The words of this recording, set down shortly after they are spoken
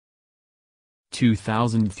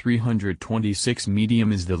2326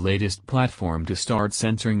 Medium is the latest platform to start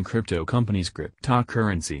censoring crypto companies.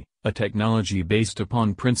 Cryptocurrency, a technology based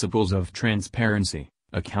upon principles of transparency,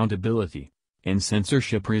 accountability, and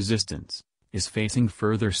censorship resistance, is facing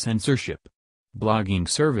further censorship. Blogging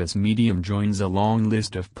service Medium joins a long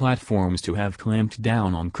list of platforms to have clamped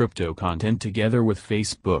down on crypto content together with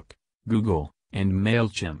Facebook, Google, and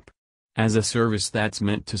MailChimp. As a service that's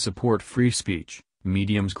meant to support free speech,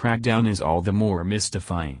 Medium's crackdown is all the more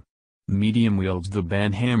mystifying. Medium wields the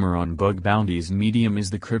ban hammer on bug bounties. Medium is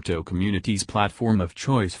the crypto community's platform of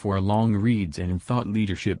choice for long reads and thought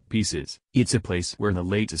leadership pieces. It's a place where the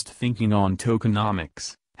latest thinking on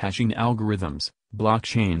tokenomics, hashing algorithms,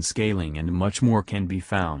 blockchain scaling and much more can be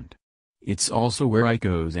found. It's also where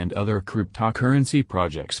ICOs and other cryptocurrency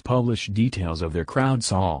projects publish details of their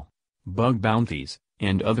crowdsourcing, bug bounties,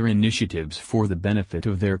 and other initiatives for the benefit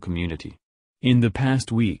of their community. In the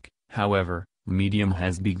past week, however, Medium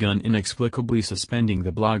has begun inexplicably suspending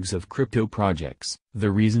the blogs of crypto projects.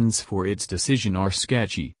 The reasons for its decision are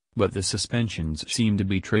sketchy, but the suspensions seem to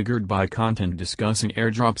be triggered by content discussing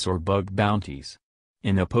airdrops or bug bounties.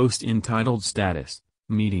 In a post entitled Status,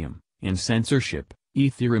 Medium, and Censorship,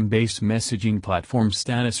 Ethereum-based messaging platform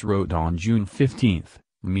Status wrote on June 15,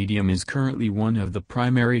 Medium is currently one of the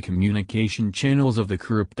primary communication channels of the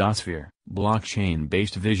cryptosphere.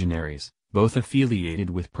 Blockchain-based visionaries, both affiliated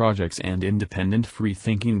with projects and independent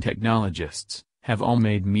free-thinking technologists, have all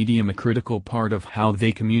made Medium a critical part of how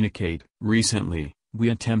they communicate. Recently, we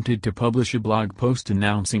attempted to publish a blog post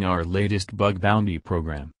announcing our latest bug bounty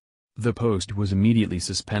program. The post was immediately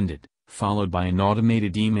suspended, followed by an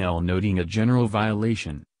automated email noting a general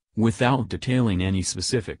violation, without detailing any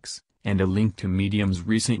specifics, and a link to Medium's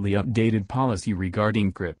recently updated policy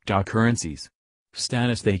regarding cryptocurrencies.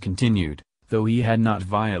 Status They continued, though he had not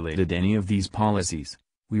violated any of these policies,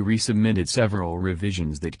 we resubmitted several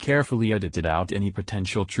revisions that carefully edited out any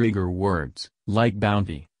potential trigger words, like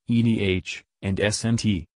bounty, EDH, and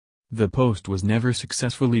SNT. The post was never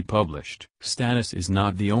successfully published. Status is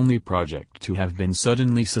not the only project to have been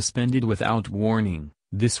suddenly suspended without warning.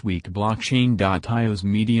 This week Blockchain.io's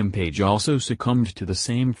Medium page also succumbed to the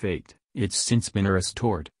same fate. It's since been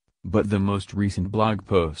restored, but the most recent blog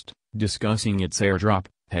post, discussing its airdrop,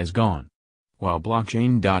 has gone. While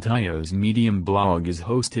Blockchain.io's Medium blog is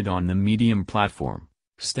hosted on the Medium platform,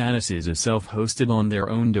 Status is self-hosted on their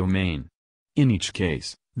own domain. In each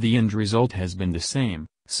case, the end result has been the same.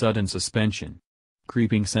 Sudden suspension.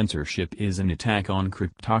 Creeping censorship is an attack on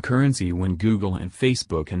cryptocurrency. When Google and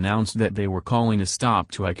Facebook announced that they were calling a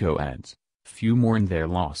stop to ICO ads, few mourned their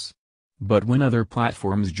loss. But when other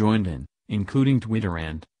platforms joined in, including Twitter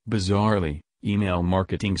and, bizarrely, email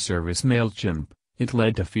marketing service MailChimp, it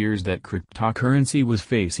led to fears that cryptocurrency was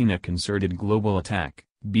facing a concerted global attack,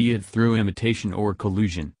 be it through imitation or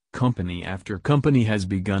collusion. Company after company has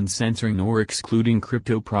begun censoring or excluding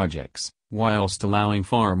crypto projects, whilst allowing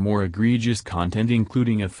far more egregious content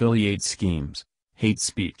including affiliate schemes, hate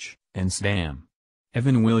speech, and spam.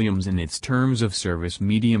 Evan Williams in its terms of service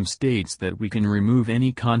Medium states that we can remove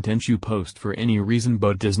any content you post for any reason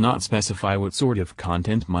but does not specify what sort of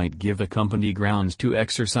content might give a company grounds to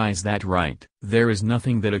exercise that right. There is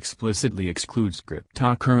nothing that explicitly excludes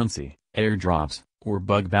cryptocurrency, airdrops, or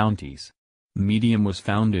bug bounties. Medium was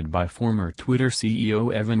founded by former Twitter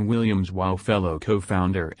CEO Evan Williams while fellow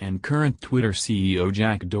co-founder and current Twitter CEO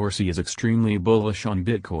Jack Dorsey is extremely bullish on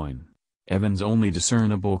Bitcoin. Evan's only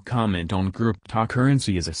discernible comment on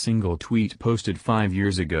cryptocurrency is a single tweet posted 5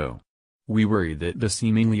 years ago. We worry that the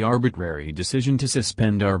seemingly arbitrary decision to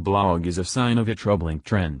suspend our blog is a sign of a troubling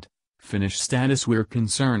trend. Finish Status We're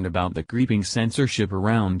concerned about the creeping censorship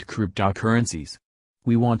around cryptocurrencies.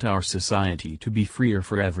 We want our society to be freer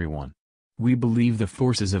for everyone. We believe the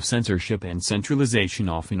forces of censorship and centralization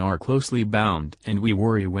often are closely bound, and we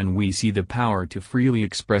worry when we see the power to freely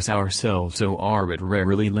express ourselves so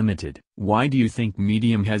arbitrarily limited. Why do you think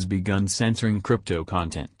Medium has begun censoring crypto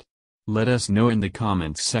content? Let us know in the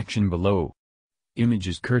comments section below.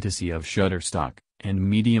 Images courtesy of Shutterstock, and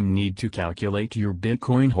Medium need to calculate your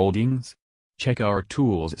Bitcoin holdings? Check our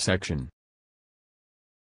tools section.